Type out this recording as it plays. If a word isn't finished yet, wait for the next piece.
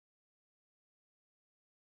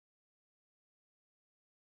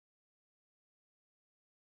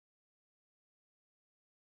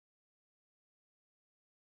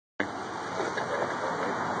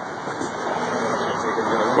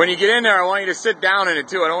When you get in there, I want you to sit down in it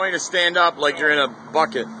too. I don't want you to stand up like you're in a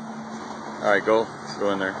bucket. All right, go. Let's go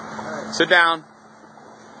in there. Sit down.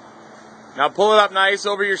 Now pull it up nice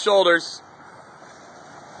over your shoulders.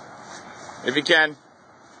 If you can.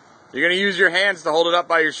 You're going to use your hands to hold it up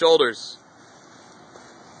by your shoulders.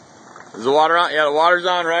 Is the water on? Yeah, the water's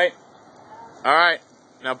on, right? All right.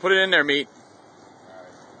 Now put it in there, meat.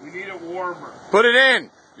 We need it warmer. Put it in.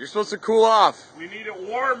 You're supposed to cool off. We need it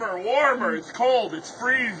warmer. It's cold. It's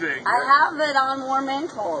freezing. I have it on warm and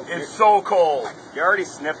cold. It's so cold. You already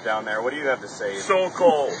sniffed down there. What do you have to say? So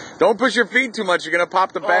cold. Don't push your feet too much. You're going to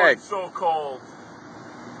pop the bag. Oh, it's so cold.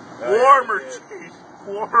 Warmer, Gene.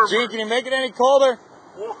 Warmer. Gene, can you make it any colder?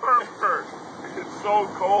 Warmer. It's so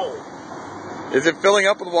cold. Is it filling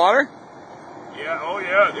up with water? Yeah, oh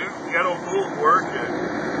yeah, this ghetto pool's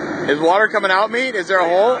working. Is water coming out, meat? Is there a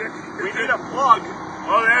hole? We need a plug.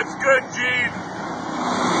 Oh, that's good, Gene.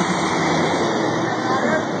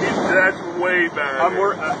 That's way better.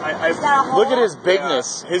 Look at his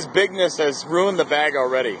bigness. His bigness has ruined the bag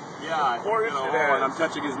already. Yeah, of course it has. And I'm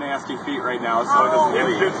touching his nasty feet right now, so it doesn't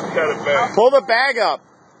leave. It's just kind of bad. Pull the bag up.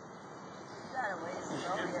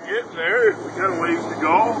 It's getting there. We got a ways to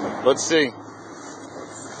go. Let's see.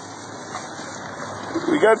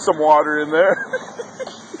 We got some water in there.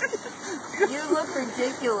 You look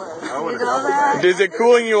ridiculous. You know that? Is it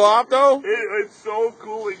cooling you off, though? It's so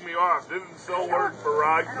cooling me off. This is so work for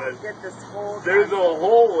I Rockman. don't get this whole There's a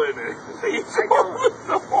hole in it. There's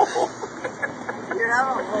a hole. You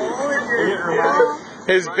have a hole in your toe?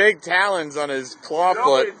 His big talons on his claw No,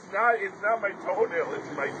 foot. it's not my toenail,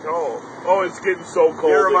 it's my toe. Oh, it's getting so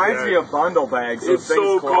cold. It reminds again. me of bundle bags. Those It's things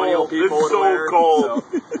so colonial cold. people It's would so wear, cold.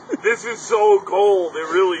 so. This is so cold. It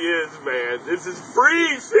really is, man. This is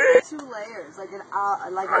freezing. 2 layers, like an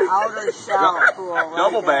outer shell. Cool, right?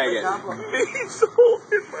 Double bag it. He's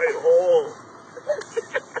holding my hole.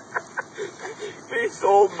 He's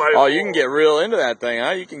holding my hole. Oh, you can get real into that thing,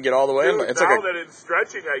 huh? You can get all the way in. Dude, It's now like that it's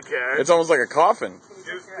stretching, I can. it's almost like a coffin.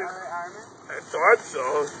 Can you put your other arm in? I thought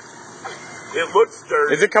so. It looks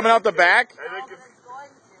dirty. Is it coming out the back? I think it's, It's going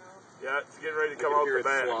to. yeah, it's getting ready to come out the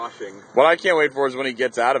back. Sloshing. What I can't wait for is when he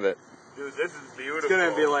gets out of it. Dude, this is beautiful. It's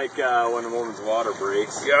gonna be like when a woman's water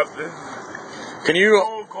breaks. Yep, this is Can you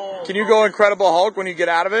so cold. can you go Incredible Hulk when you get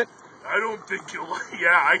out of it? I don't think you'll. Yeah,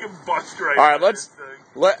 I can bust right. All right, through let's. this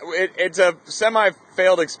thing. It's a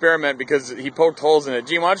semi-failed experiment because he poked holes in it.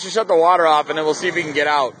 Gene, why don't you shut the water off and then we'll see if he can get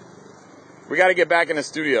out. We got to get back in the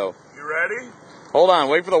studio. You ready? Hold on,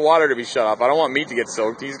 wait for the water to be shut off. I don't want meat to get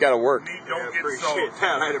soaked. He's got to work. Meat don't get Appreciate soaked.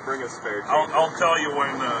 that. I had to bring a spare. I'll tell you when.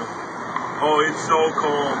 Oh, it's so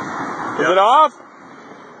cold. Is it off?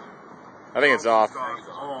 I think it's off.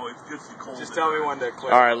 Oh, it's just cold. Just tell me when to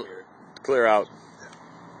clear. All right, out here. clear out.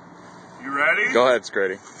 You ready? Go ahead,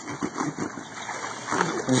 Skradie.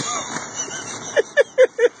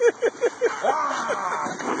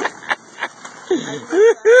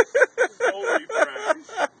 So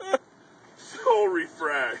refreshed. So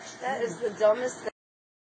refreshed. That is the dumbest thing.